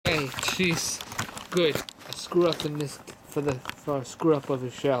jeez. Good. A screw up in this for a screw up of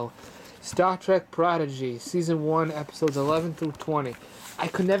a show. Star Trek Prodigy, Season 1, Episodes 11 through 20. I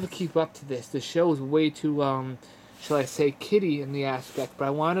could never keep up to this. The show is way too, shall I say, kiddie in the aspect, but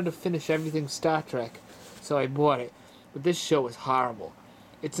I wanted to finish everything Star Trek, so I bought it. But this show is horrible.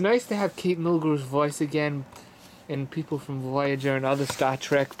 It's nice to have Kate Mulgrew's voice again, and people from Voyager and other Star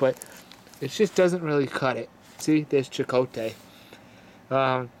Trek, but it just doesn't really cut it. See, there's Chakotay.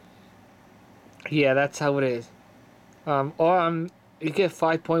 Yeah, that's how it is. You get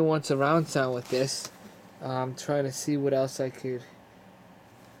 5.1 surround sound with this. I'm trying to see what else I could.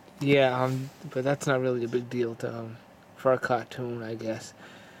 Yeah, but that's not really a big deal for a cartoon, I guess.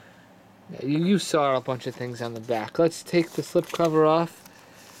 Yeah, you saw a bunch of things on the back. Let's take the slipcover off.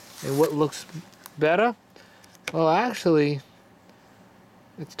 And what looks better? Well, actually,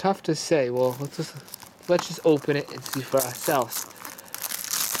 it's tough to say. Well, let's just open it and see for ourselves.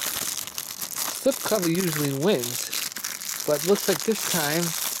 Slipcover usually wins, but it looks like this time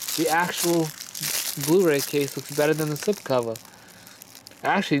the actual Blu-ray case looks better than the slipcover.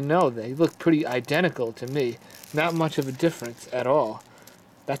 Actually, no, they look pretty identical to me. Not much of a difference at all.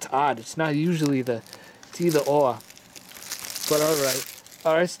 That's odd. It's not usually it's either or. But alright.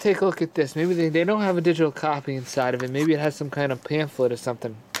 Alright, let's take a look at this. Maybe they don't have a digital copy inside of it. Maybe it has some kind of pamphlet or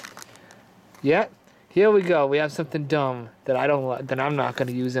something. Yeah, here we go. We have something dumb that I'm not going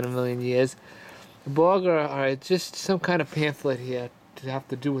to use in a million years. Burger, alright, just some kind of pamphlet here to have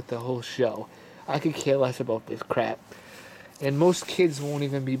to do with the whole show. I could care less about this crap. And most kids won't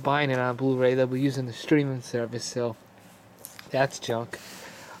even be buying it on Blu-ray. They'll be using the streaming service, so that's junk.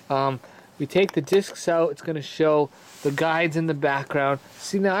 We take the discs out. It's going to show the guides in the background.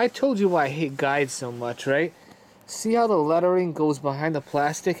 See, now I told you why I hate guides so much, right? See how the lettering goes behind the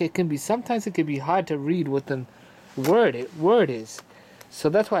plastic? Sometimes it can be hard to read what the word is. So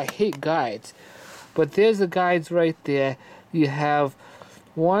that's why I hate guides. But there's the guides right there. You have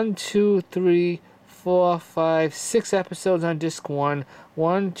 1, 2, 3, 4, 5, 6 episodes on disc 1.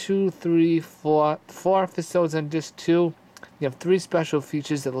 1, 2, 3, 4 episodes on disc 2. You have 3 special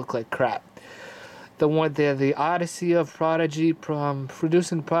features that look like crap. The one there, the Odyssey of Prodigy,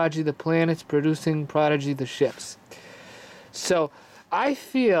 producing Prodigy the planets, producing Prodigy the ships. So I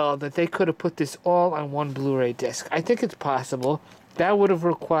feel that they could have put this all on one Blu-ray disc. I think it's possible. That would have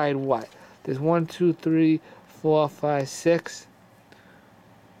required what? There's 1, 2, 3, 4, 5, 6,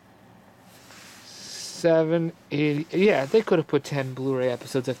 7, 8. Yeah, they could have put 10 Blu-ray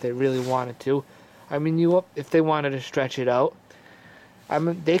episodes if they really wanted to. I mean, if they wanted to stretch it out. I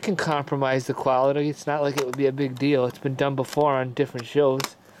mean, they can compromise the quality. It's not like it would be a big deal. It's been done before on different shows.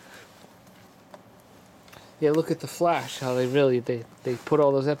 Yeah, look at The Flash, how they put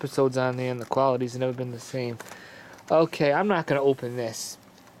all those episodes on there and the quality's never been the same. Okay, I'm not going to open this.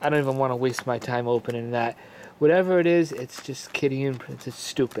 I don't even want to waste my time opening that. Whatever it is, it's just kiddie and it's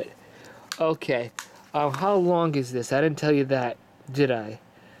stupid. Okay, how long is this? I didn't tell you that, did I?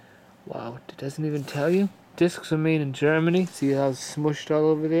 Wow, it doesn't even tell you? Discs are made in Germany. See how it's smushed all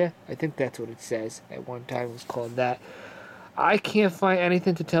over there? I think that's what it says. At one time it was called that. I can't find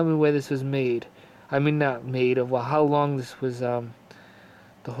anything to tell me where this was made. I mean, not made, of how long this was, the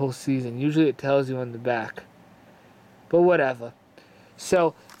whole season. Usually it tells you on the back. But whatever.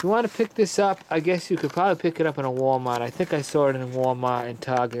 So, if you want to pick this up, I guess you could probably pick it up in a Walmart. I think I saw it in Walmart and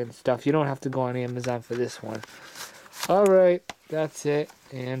Target and stuff. You don't have to go on Amazon for this one. Alright, that's it,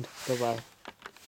 and bye-bye.